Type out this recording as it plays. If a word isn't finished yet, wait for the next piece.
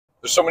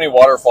There's so many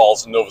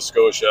waterfalls in Nova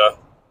Scotia.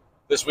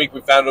 This week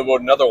we found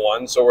about another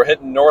one, so we're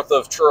heading north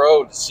of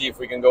Truro to see if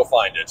we can go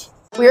find it.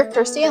 We're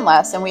Christie and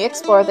Les, and we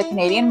explore the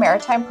Canadian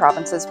Maritime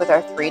provinces with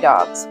our 3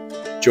 dogs.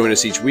 Join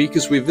us each week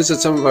as we visit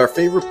some of our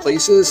favorite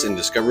places and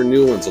discover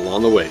new ones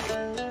along the way.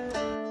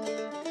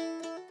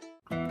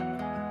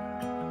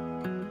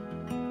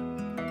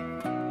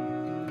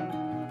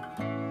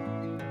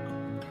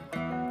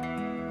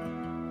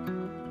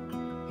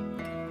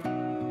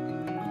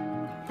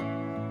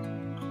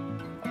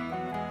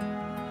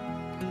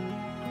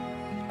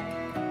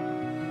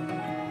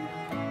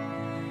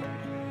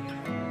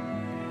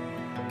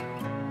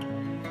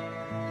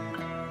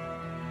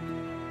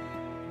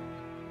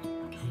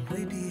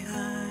 Way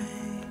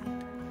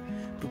behind,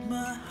 but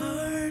my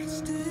heart's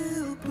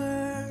still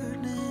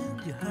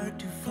burning. You're hard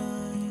to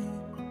find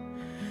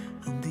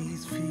on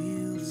these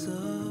fields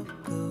of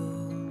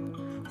gold.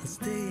 I'm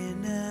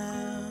staying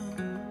now,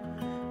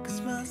 'cause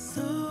my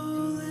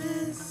soul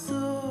is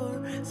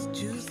sore. So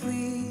just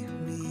leave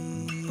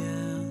me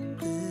out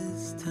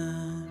this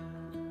time.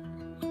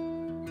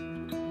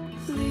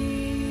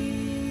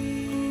 Leave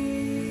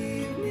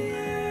me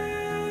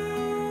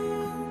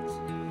out.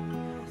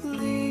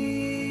 Leave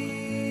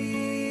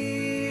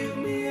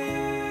me out.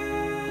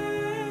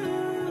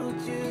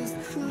 Just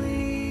leave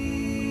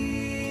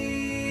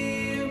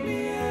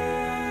me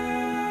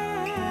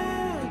out.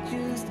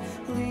 Just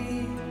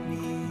leave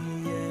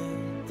me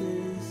out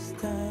this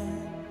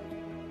time.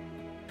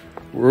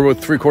 We're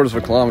about 3/4 of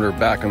a kilometer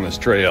back on this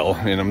trail,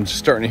 and I'm just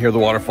starting to hear the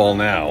waterfall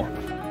now.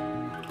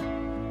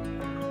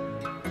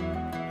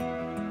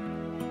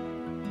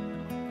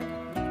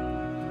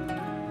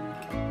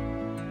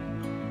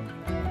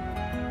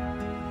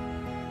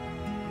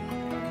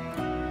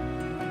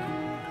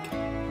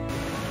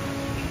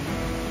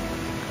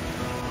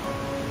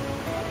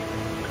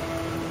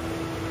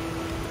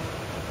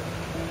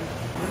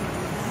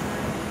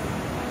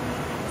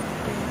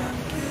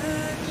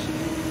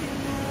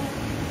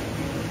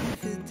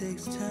 If it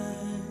takes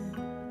time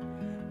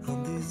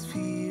on these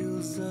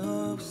fields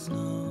of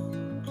snow,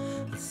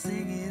 I'll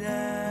sing it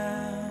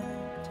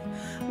out,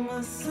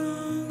 my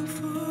song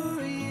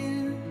for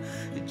you.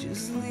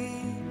 Just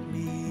leave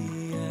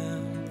me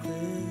out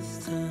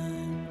this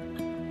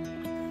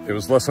time. It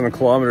was less than a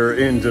kilometer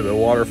into the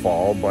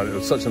waterfall, but it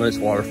was such a nice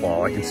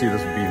waterfall. I can see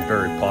this being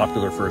very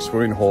popular for a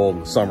swimming hole in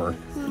the summer.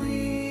 Leave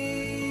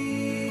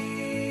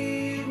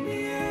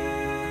me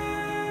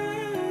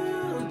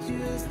out,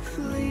 just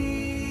leave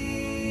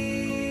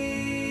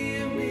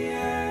me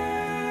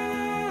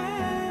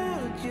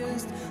out,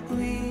 just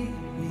leave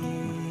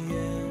me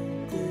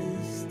out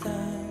this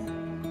time.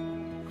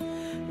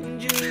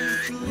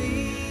 Just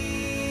leave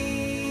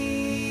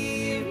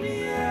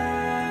me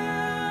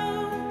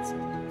out.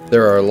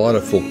 There are a lot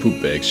of full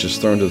poop bags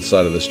just thrown to the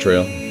side of this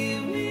trail.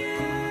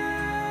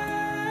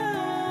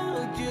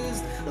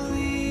 Just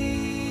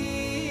leave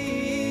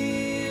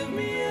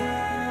me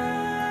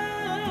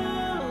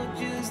out.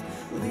 Just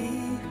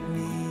leave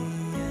me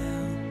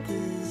out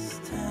this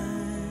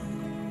time.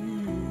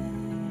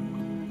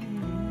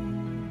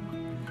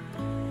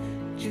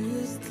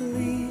 Just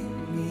leave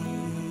me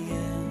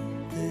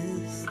out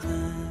this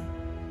time.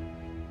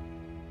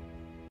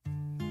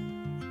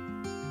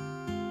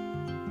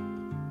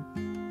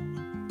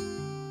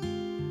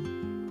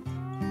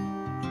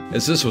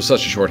 As this was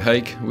such a short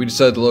hike, we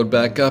decided to load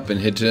back up and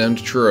head down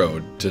to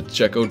Truro to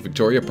check out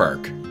Victoria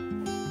Park.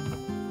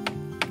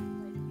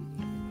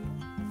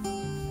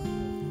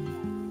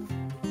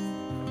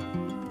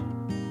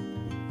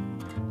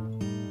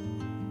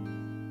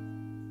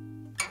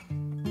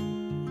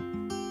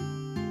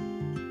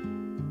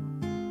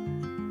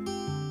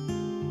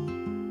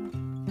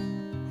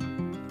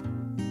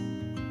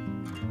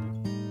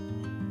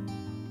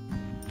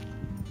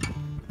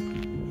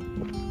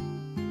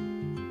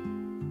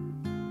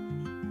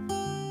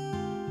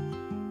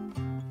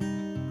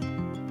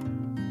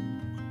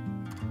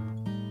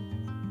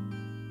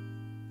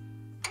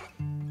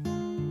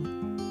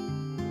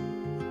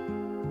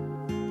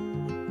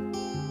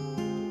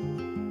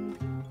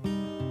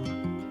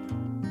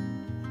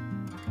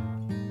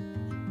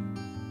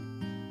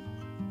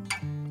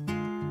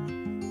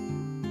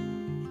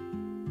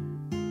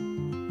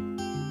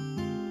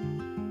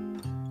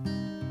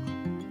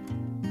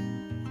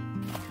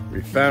 We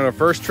found our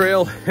first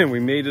trail and we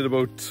made it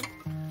about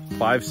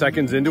 5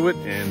 seconds into it,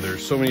 and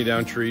there's so many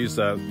down trees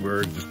that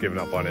we're just giving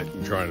up on it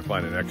and trying to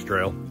find the next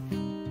trail.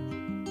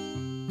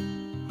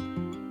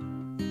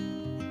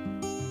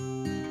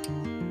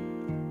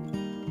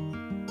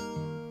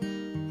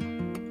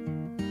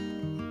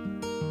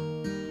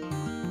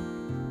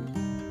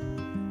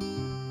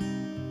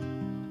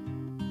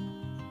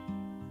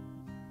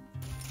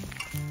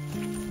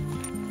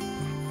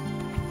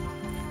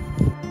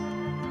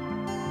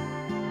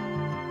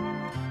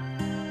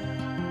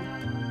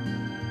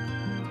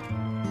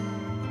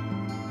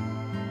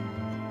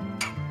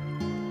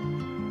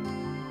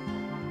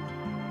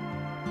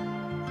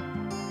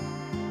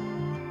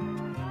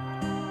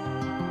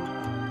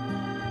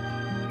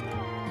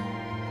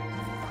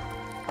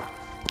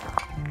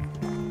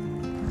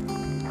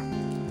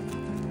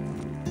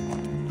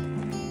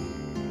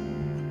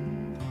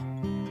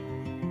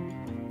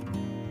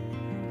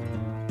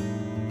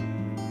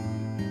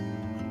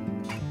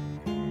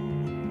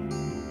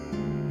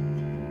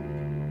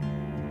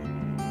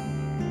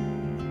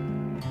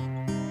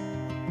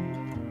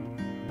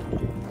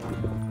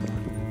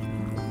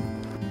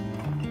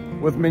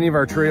 With many of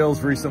our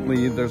trails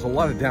recently, there's a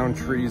lot of down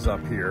trees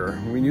up here.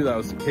 We knew that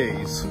was the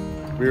case.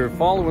 We were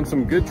following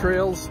some good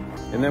trails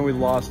and then we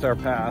lost our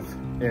path,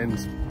 and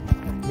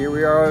here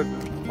we are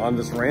on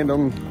this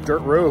random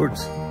dirt road.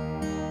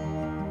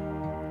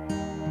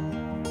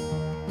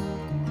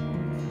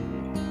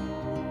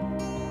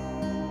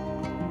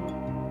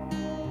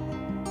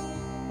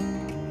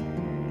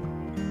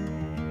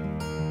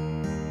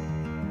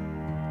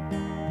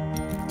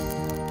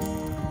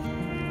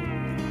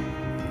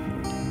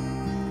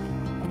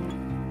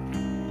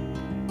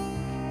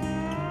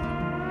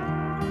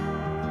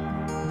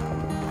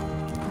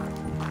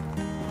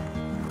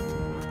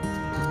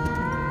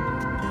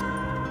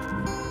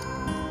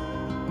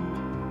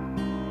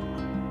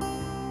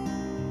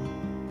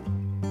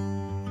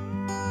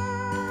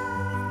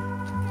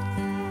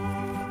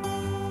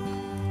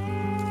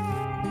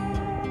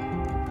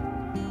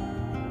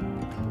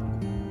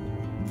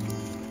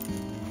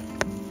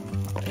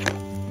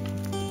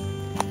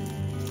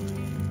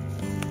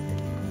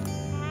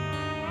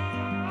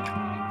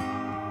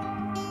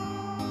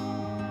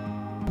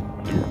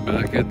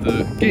 Back at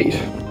the gate.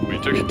 We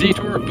took a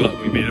detour, but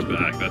we made it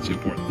back. That's the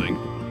important thing.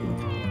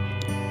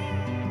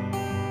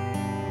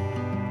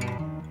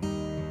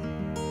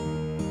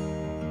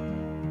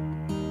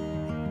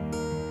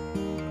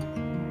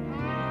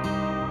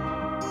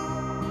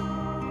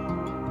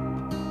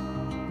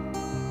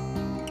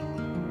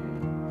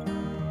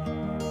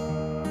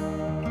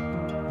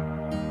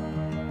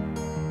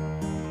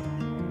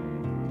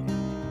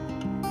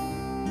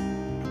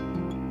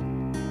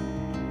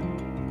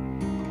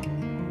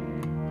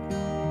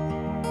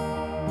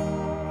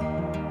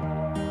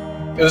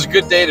 It was a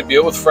good day to be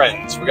out with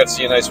friends. We got to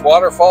see a nice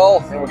waterfall,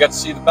 and we got to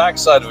see the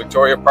backside of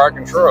Victoria Park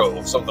in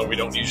Truro, something we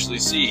don't usually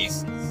see.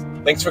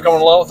 Thanks for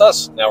coming along with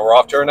us. Now we're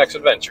off to our next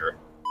adventure.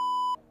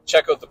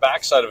 Check out the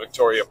backside of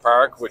Victoria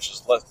Park, which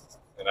is less...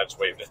 And I just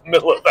waved in the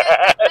middle of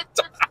that.